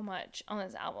so much on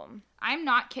this album. I'm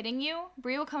not kidding you.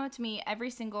 Brie will come up to me every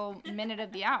single minute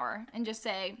of the hour and just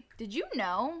say, "Did you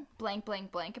know blank,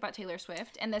 blank, blank about Taylor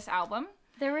Swift and this album?"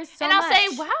 There was so and I'll much.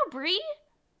 say, "Wow, Brie,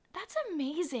 that's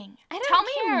amazing. I Tell don't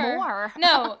me care. more."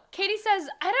 No, Katie says,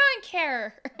 I don't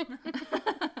care.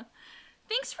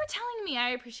 Thanks for telling me.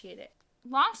 I appreciate it.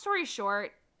 Long story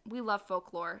short, we love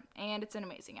Folklore, and it's an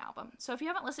amazing album. So if you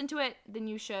haven't listened to it, then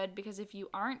you should, because if you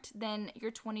aren't, then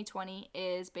your 2020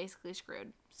 is basically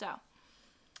screwed. So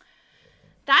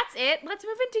that's it. Let's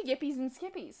move into Yippies and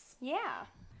Skippies. Yeah.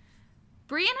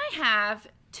 Brie and I have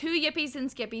 2 Yippies and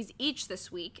Skippies each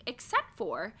this week, except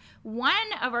for one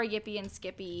of our Yippie and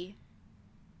Skippy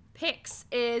picks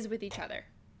is with each other.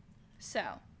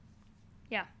 So,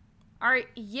 Yeah. our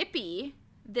Yippie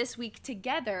this week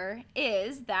together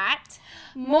is that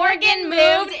Morgan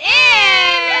moved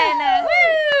in!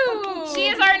 Woo! She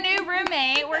is our new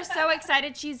roommate. We're so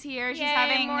excited she's here. She's Yay,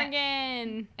 having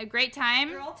Morgan. a great time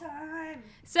Girl time.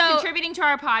 So, contributing to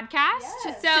our podcast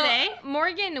Yes. today.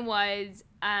 Morgan was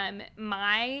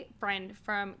my friend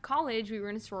from college. We were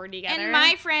in a sorority together. And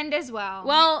my friend as well.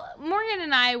 Well, Morgan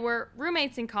and I were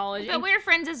roommates in college. but and- we're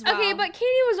friends as well. Okay, but Katie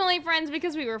was only friends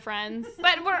because we were friends.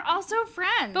 But we're also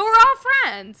friends. But we're all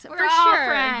friends. We're for all sure.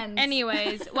 friends.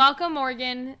 Anyways, welcome,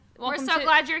 Morgan. We're Welcome so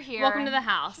glad you're here. Welcome to the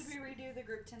house. Should we redo the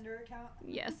group Tinder account?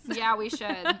 Yes. Yeah, we should.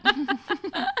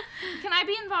 Can I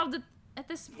be involved at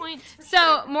this point?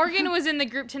 So Morgan was in the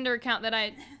group Tinder account that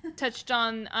I touched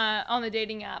on the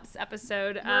dating apps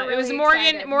episode. We're It was really Morgan,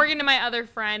 excited. Morgan and my other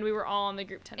friend. We were all on the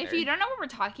group Tinder. If you don't know what we're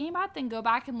talking about, then go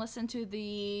back and listen to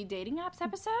the dating apps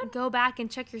episode. go back and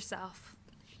check yourself.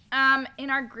 In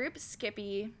our group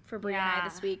Skippy for Brie and I Yeah.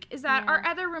 this week is that Yeah. our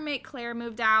other roommate Claire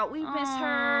moved out. We miss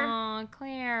her. Aw,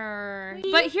 Claire.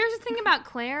 We- But here's the thing about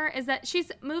Claire is that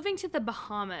she's moving to the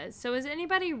Bahamas. So is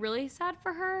anybody really sad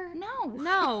for her? No.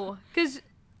 No, because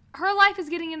her life is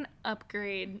getting an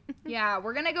upgrade. Yeah,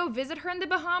 we're gonna go visit her in the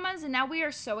Bahamas, and now we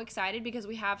are so excited because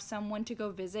we have someone to go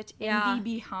visit in Yeah.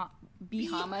 the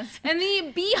Bahamas. And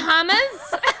the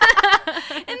Bahamas.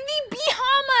 In the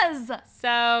Bahamas.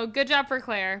 So good job for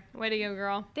Claire. Way to go,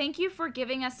 girl. Thank you for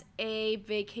giving us a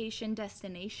vacation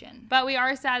destination. But we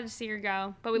are sad to see her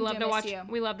go. But we We love do to miss watch. you.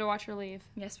 We love to watch her leave.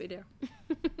 Yes, we do.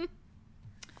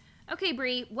 Okay,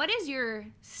 Brie, what is your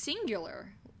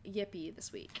singular yippee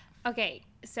this week? Okay,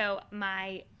 so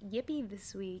my yippee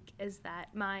this week is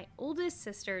that my oldest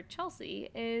sister Chelsea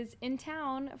is in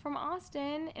town from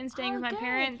Austin and staying with my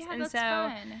parents, Yeah, and that's so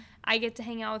fun. I get to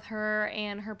hang out with her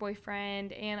and her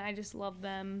boyfriend, and I just love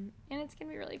them, and it's gonna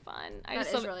be really fun. I That just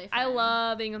is love, really I fun.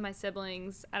 love being with my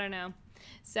siblings. I don't know.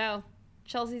 So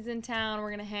Chelsea's in town. We're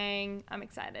gonna hang. I'm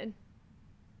excited.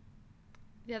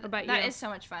 Yeah, What about that you? is so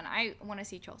much fun. I want to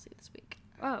see Chelsea this week.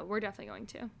 Oh, we're definitely going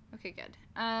to. Okay, good.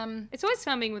 It's always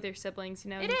fun being with your siblings, you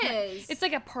know. It You can- is. It's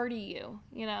like a party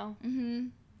you know. Mm-hmm.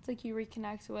 It's like you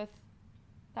reconnect with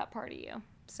that part of you.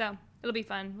 So it'll be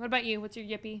fun. What about you? What's your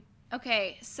yippee?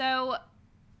 Okay, so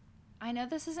I know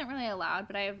this isn't really allowed,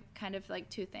 but I have kind of like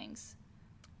 2 things.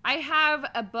 I have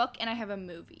a book and I have a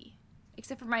movie.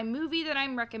 Except for my movie that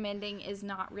I'm recommending is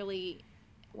not really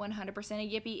 100%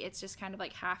 a yippee. It's just kind of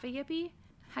like half a yippie.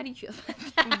 How do you feel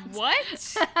about that?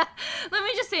 What? Let me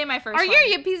just say my first Are one.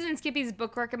 your yippies and skippies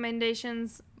book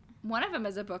recommendations? One of them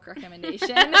is a book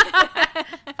recommendation.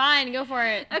 Fine, go for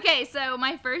it. Okay, so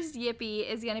my first yippee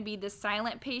is going to be The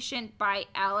Silent Patient by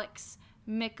Alex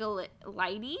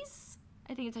Michaelides.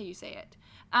 I think it's how you say it.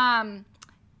 And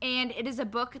it is a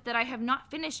book that I have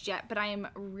not finished yet, but I am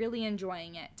really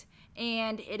enjoying it.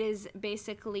 And it is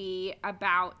basically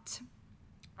about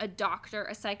a doctor,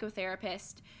 a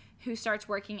psychotherapist, who starts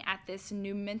working at this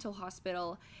new mental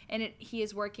hospital, and he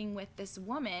is working with this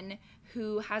woman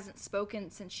who hasn't spoken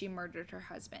since she murdered her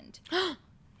husband.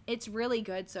 It's really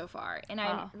good so far, and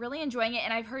I'm Wow. really enjoying it,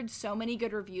 and I've heard so many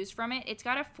good reviews from it. It's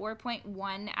got a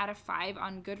 4.1 out of 5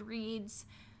 on Goodreads,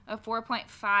 a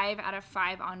 4.5 out of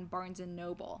 5 on Barnes &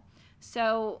 Noble.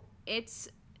 So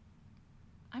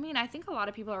I think a lot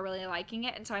of people are really liking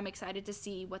it, and so I'm excited to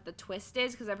see what the twist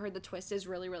is, because I've heard the twist is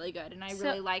really, really good, and I So-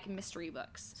 really like mystery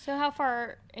books. So how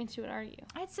far into it are you?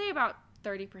 I'd say about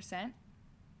 30%,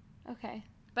 Okay.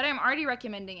 but I'm already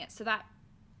recommending it, so that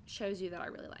shows you that I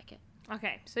really like it.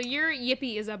 Okay, so your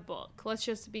yippee is a book. Let's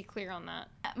just be clear on that.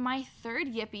 My third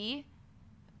yippee,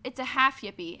 it's a half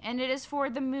yippee, and it is for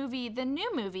the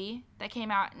new movie that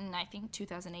came out in, I think,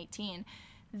 2018,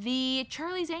 the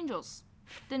Charlie's Angels.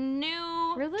 The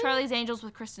new Really? Charlie's Angels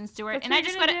with Kristen Stewart. That's And what I you're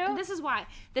just gonna gotta, do?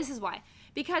 this is why.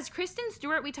 Because Kristen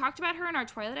Stewart, we talked about her in our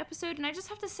Twilight episode, and I just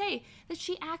have to say that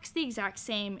she acts the exact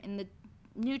same in the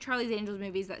new Charlie's Angels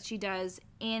movies that she does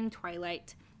in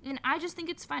Twilight. And I just think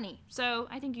it's funny. So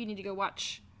I think you need to go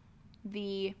watch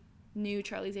the new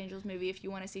Charlie's Angels movie if you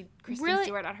want to see Kristen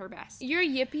Stewart at her best. Your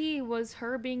yippee was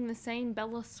her being the same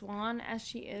Bella Swan as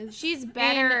she is. She's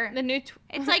better. And the new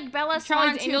it's like Bella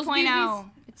Swan Charlie's Angels 2.0.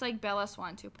 It's like Bella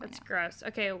Swan 2.0. That's gross.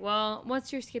 Okay, well,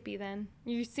 what's your Skippy then?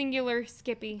 Your singular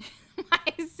Skippy.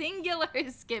 My singular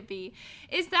Skippy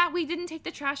is that we didn't take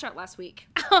the trash out last week.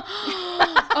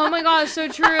 Oh my gosh, so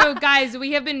true. Guys,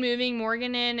 we have been moving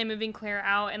Morgan in and moving Claire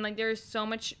out, and like there's so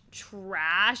much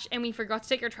trash, and we forgot to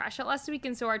take our trash out last week,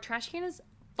 and so our trash can is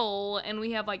full, and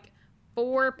we have like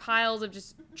 4 piles of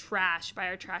just trash by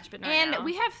our trash bin right now. And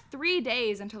we have 3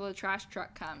 days until the trash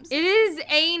truck comes. It is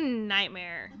a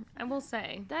nightmare, I will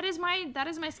say. That is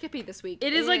my Skippy this week.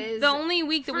 It is like the only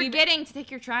week that we've forgetting to take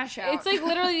your trash out. It's like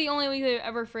literally the only week that I've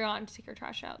ever forgotten to take our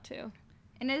trash out too.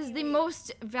 And it is the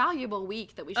most valuable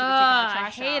week that we should have taken our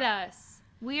trash out. I hate us.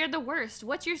 We are the worst.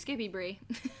 What's your Skippy, Brie?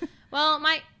 Well,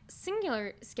 my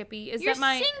singular Skippy is your that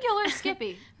my singular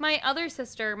Skippy. my other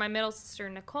sister, my middle sister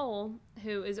Nicole,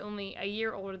 who is only a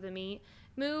year older than me,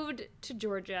 moved to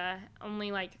Georgia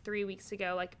only like 3 weeks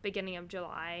ago, like beginning of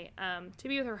July, to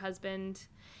be with her husband.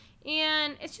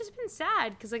 And it's just been sad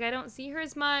because like I don't see her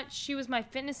as much. She was my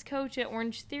fitness coach at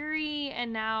Orange Theory,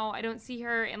 and now I don't see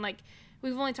her, and like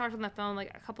we've only talked on the phone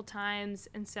like a couple times,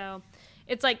 and so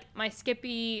it's like my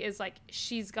Skippy is like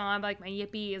she's gone, but like my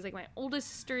Yippee is like my oldest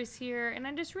sister is here, and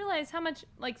I just realized how much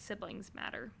like siblings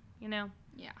matter, you know?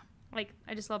 Yeah. Like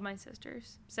I just love my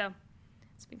sisters, so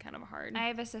it's been kind of hard. I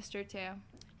have a sister too,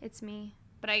 It's me.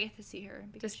 but I get to see her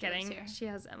because Just she lives kidding. here. She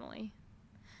has Emily.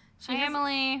 Hi,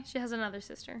 Emily. She has another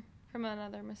sister from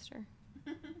another mister.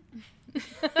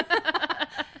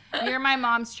 You're my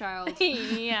mom's child.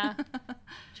 Yeah,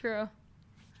 true.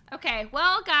 Okay,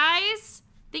 well, guys,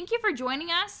 thank you for joining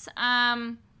us.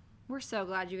 We're so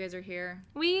glad you guys are here.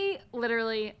 We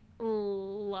literally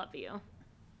love you.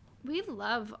 We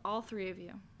love all 3 of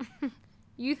you.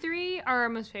 You 3 are our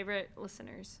most favorite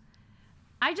listeners.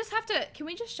 I just have to, can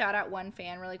we just shout out one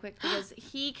fan really quick? Because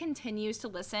he continues to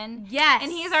listen. Yes.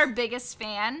 And he's our biggest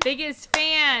fan. Biggest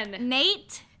fan.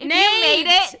 Nate, if Nate you made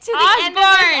it to the end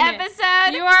Osborne. of this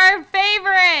episode. You are our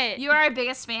favorite. You are our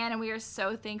biggest fan, and we are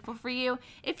so thankful for you.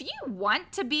 If you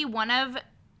want to be one of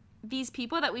these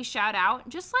people that we shout out,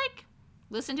 just like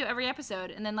listen to every episode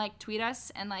and then like tweet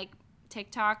us and like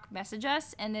TikTok message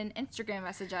us and then Instagram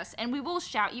message us, and we will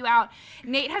shout you out.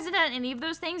 Nate hasn't done any of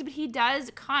those things, but he does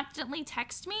constantly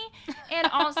text me, and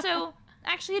also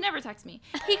actually he never texts me.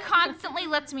 He constantly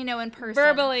lets me know in person.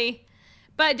 Verbally.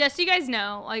 But just so you guys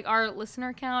know, like our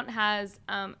listener count has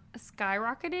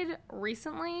skyrocketed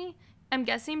recently. I'm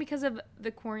guessing because of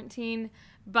the quarantine,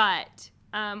 but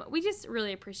we just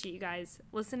really appreciate you guys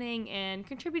listening and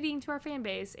contributing to our fan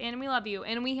base, and we love you,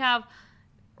 and we have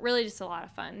really just a lot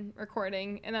of fun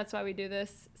recording, and that's why we do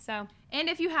this. So, and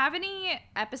if you have any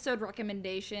episode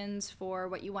recommendations for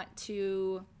what you want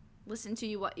to listen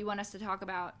to, what you want us to talk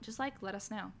about, just like let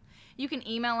us know. You can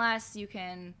email us, you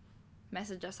can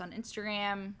message us on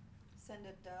Instagram, Send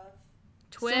a dove.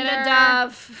 Twitter, send a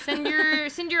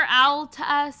dove, send your owl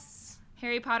to us,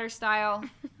 Harry Potter style,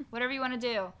 whatever you want to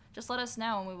do. Just let us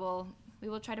know, and we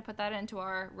will try to put that into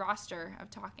our roster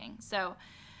of talking. So,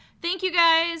 thank you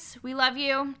guys. We love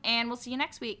you, and we'll see you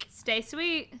next week. Stay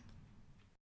sweet.